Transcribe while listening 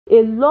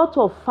a lot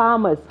of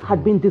farmers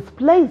had been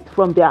displaced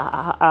from their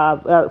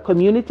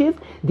communities.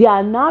 They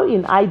are now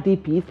in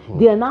IDPs.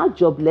 They are now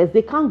jobless.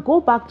 They can't go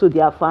back to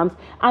their farms.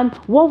 And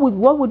what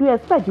would you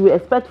expect? You would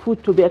expect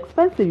food to be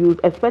expensive. You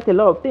would expect a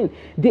lot of things.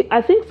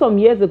 I think some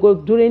years ago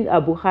during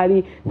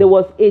Buhari, there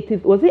was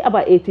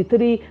about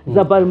 83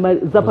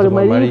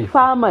 Zabarmari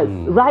farmers,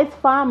 rice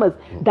farmers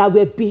that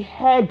were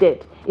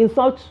beheaded in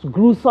such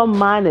gruesome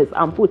manners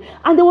and food.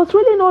 And there was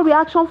really no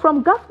reaction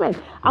from government.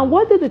 And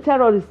what did the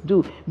terrorists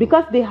do?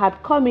 Because they had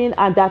come in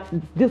and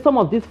some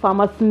of these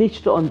farmers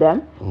snitched on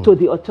them to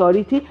the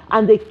authority,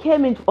 and they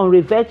came in on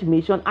revenge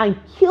mission and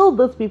killed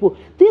those people.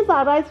 These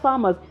are rice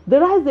farmers. The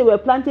rice they were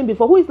planting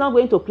before, who is now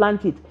going to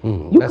plant it?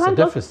 That's a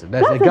deficit.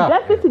 That's a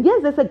gap. Deficit.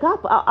 Yes, there's a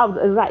gap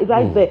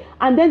right there.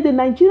 And then the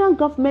Nigerian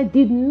government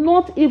did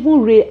not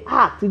even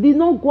react. It did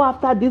not go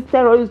after these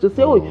terrorists to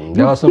say, oh,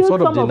 there was some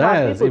sort of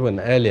denials even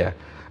earlier.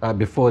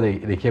 Before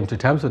they came to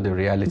terms with the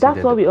reality.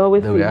 That's what we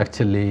always say. They were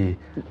actually...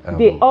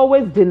 they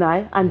always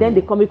deny, and then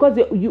they come, because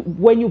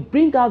when you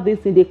bring out this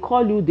thing, they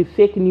call you the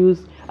fake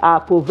news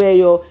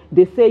purveyor.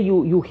 They say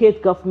you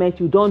hate government,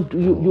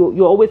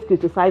 you're always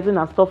criticizing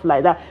and stuff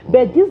like that.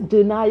 But this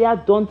denial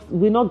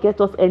will not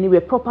get us anywhere.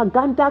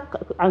 Propaganda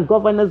and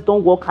governance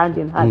don't work hand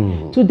in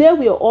hand. Today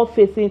we are all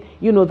facing,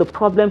 the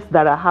problems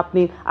that are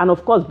happening, and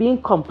of course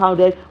being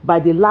compounded by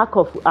the lack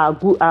of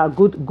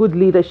good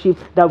leadership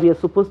that we are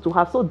supposed to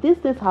have. So these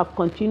things have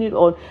continued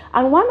on.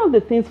 And one of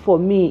the things for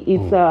me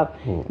is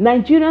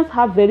Nigerians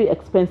have very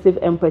expensive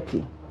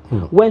empathy.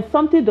 When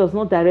something does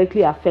not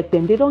directly affect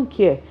them, they don't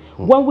care.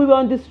 When we were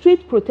on the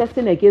street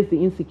protesting against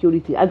the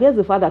insecurity, against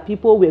the fact that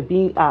people were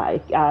being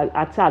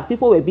attacked,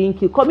 people were being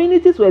killed,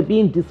 communities were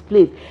being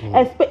displaced,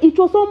 it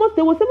was almost,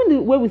 there was even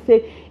the way we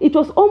say, it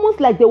was almost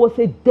like there was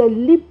a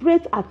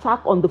deliberate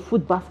attack on the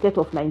food basket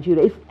of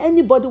Nigeria. If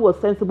anybody was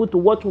sensible to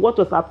what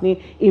was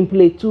happening in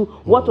Plateau,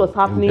 what was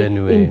happening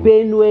in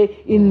Benue,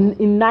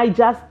 in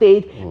Niger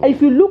State, and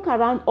if you look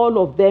around all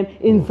of them,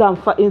 in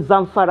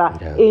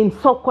Zamfara, in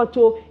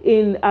Sokoto,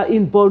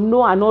 in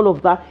Borno and all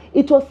of that,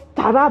 it was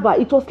Taraba.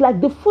 It was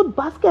like the food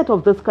basket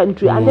of this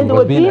country, and then they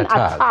were being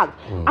attacked.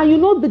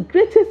 And the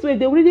greatest way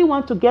they really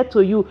want to get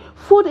to you,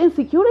 food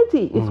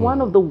insecurity is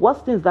one of the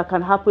worst things that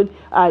can happen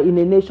in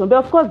a nation.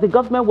 But of course, the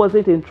government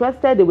wasn't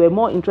interested. They were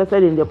more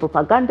interested in their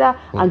propaganda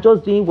and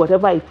just doing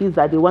whatever it is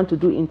that they want to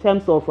do in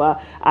terms of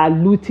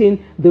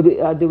looting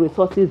the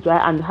resources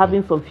dry and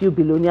having some few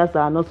billionaires that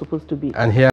are not supposed to be. And here